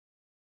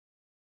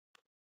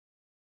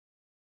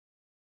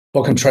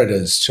Welcome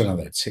traders to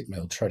another Tick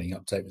Mill trading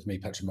update with me,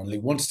 Patrick Monley.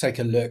 Want to take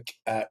a look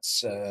at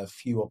a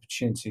few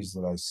opportunities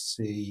that I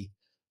see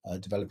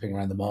developing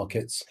around the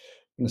markets.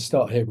 I'm going to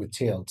start here with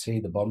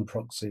TLT, the bond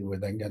proxy. We're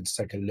then going to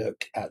take a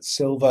look at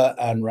silver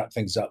and wrap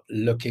things up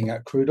looking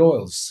at crude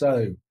oil.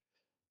 So,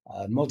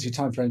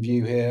 multi-time frame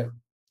view here,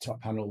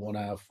 top panel, 1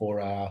 hour, 4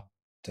 hour,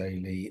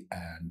 daily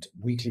and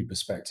weekly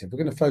perspective.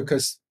 We're going to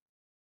focus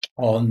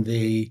on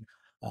the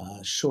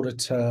shorter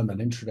term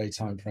and intraday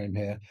time frame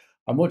here.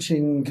 I'm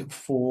watching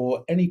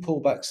for any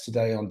pullbacks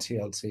today on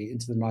TLT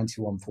into the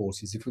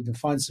 9140s. If we can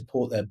find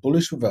support there,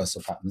 bullish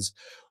reversal patterns,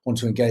 want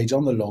to engage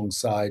on the long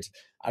side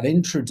at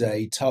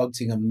intraday,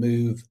 targeting a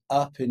move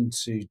up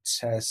into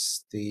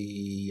test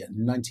the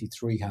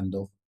 93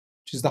 handle,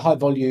 which is the high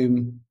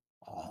volume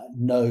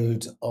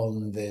node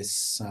on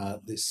this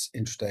this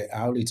intraday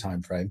hourly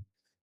time frame.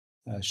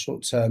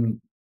 Short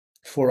term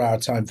 4 hour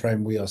time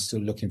frame, we are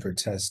still looking for a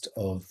test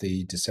of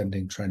the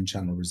descending trend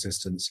channel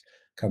resistance.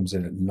 Comes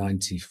in at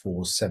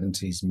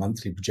 94.70s,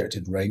 monthly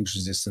projected range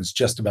resistance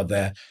just above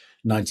there,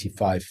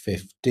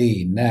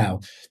 95.15. Now,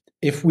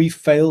 if we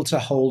fail to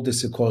hold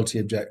this equality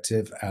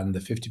objective and the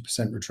 50%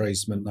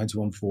 retracement,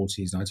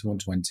 91.40s,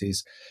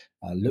 91.20s,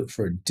 look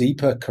for a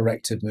deeper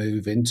corrective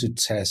move into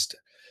test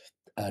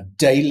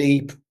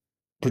daily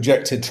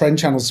projected trend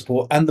channel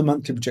support and the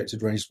monthly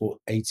projected range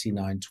support,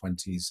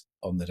 89.20s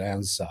on the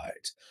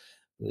downside.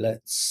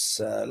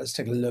 Let's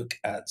take a look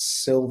at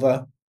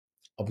silver.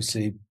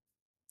 Obviously,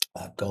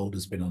 gold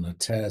has been on a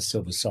tear.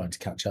 Silver's starting to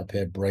catch up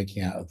here,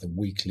 breaking out of the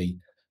weekly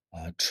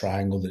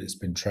triangle that it's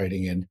been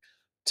trading in,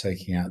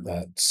 taking out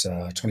that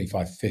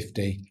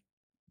 25.50.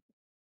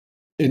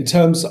 In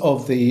terms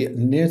of the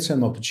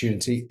near-term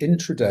opportunity,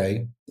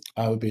 intraday,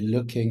 I would be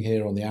looking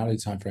here on the hourly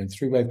time frame,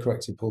 three-wave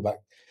corrective pullback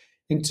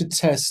into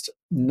test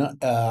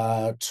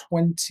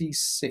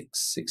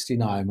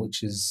 26.69,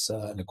 which is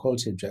an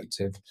equality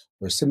objective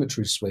or a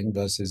symmetry swing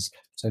versus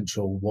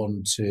potential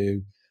 1,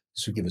 2.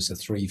 This would give us a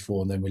 3,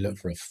 4, and then we look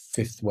for a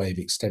fifth wave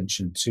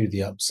extension to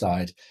the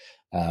upside.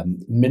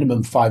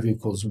 Minimum 5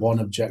 equals 1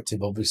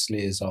 objective,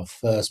 obviously, is our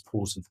first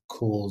port of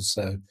call.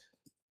 So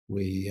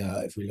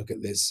if we look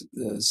at this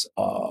as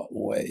our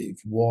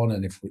wave 1,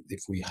 and if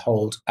we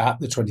hold at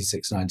the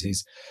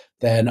 26.90s,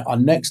 then our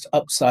next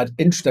upside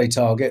intraday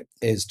target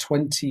is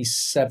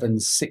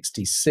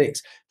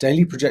 27.66.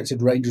 Daily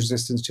projected range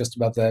resistance just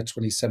above there,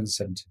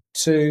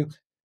 27.72.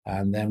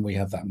 And then we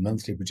have that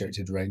monthly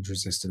projected range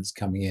resistance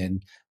coming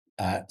in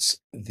at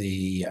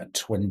the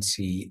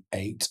 $28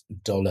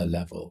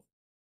 level.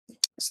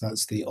 So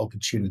that's the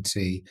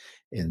opportunity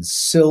in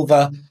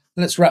silver.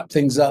 Let's wrap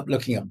things up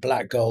looking at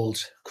black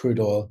gold, crude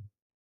oil.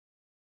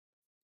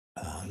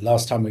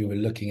 Last time we were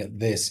looking at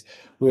this,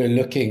 we were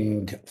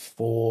looking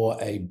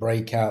for a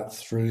breakout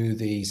through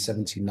the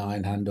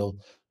 79 handle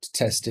to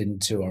test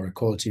into our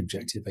equality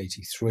objective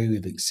 83.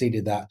 We've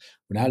exceeded that.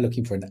 We're now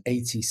looking for an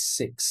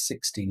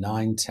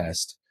 86.69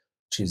 test,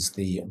 which is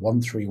the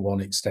 131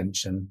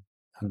 extension,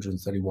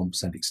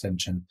 131%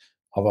 extension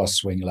of our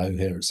swing low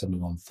here at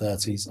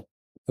 71.30s.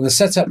 And the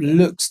setup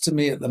looks to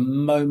me at the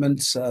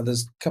moment,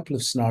 there's a couple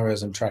of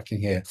scenarios I'm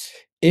tracking here.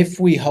 If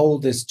we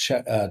hold this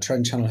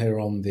trend channel here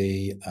on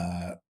the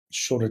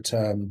shorter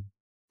term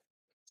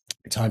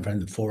time frame,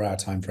 the 4 hour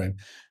time frame,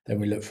 then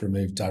we look for a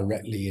move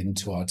directly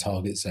into our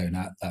target zone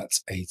at that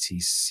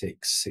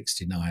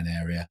 86.69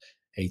 area.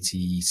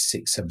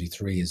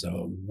 86.73 is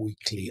our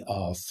weekly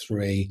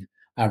R3.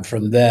 And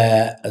from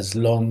there, as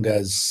long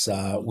as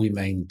we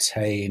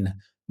maintain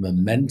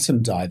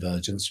momentum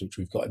divergence, which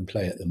we've got in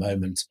play at the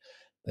moment,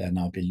 then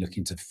I'll be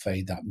looking to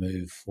fade that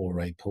move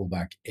for a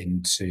pullback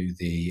into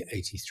the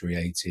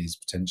 83.80s,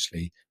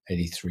 potentially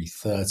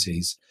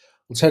 83.30s.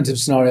 Alternative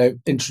scenario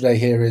intraday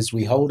here is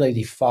we hold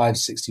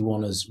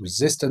 85.61 as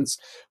resistance.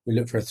 We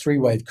look for a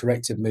three-wave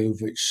corrective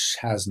move, which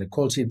has an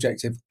equality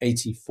objective,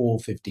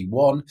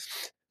 84.51.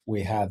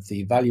 We have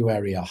the value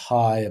area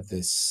high of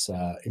this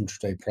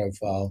intraday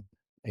profile,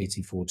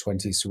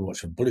 84.20. So we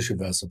watch for bullish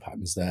reversal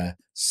patterns there.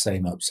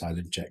 Same upside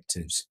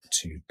objectives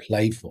to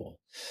play for.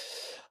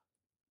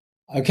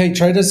 Okay,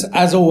 traders,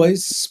 as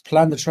always,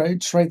 plan the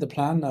trade the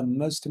plan, and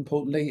most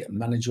importantly,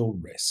 manage your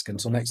risk.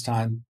 Until next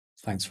time,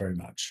 thanks very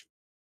much.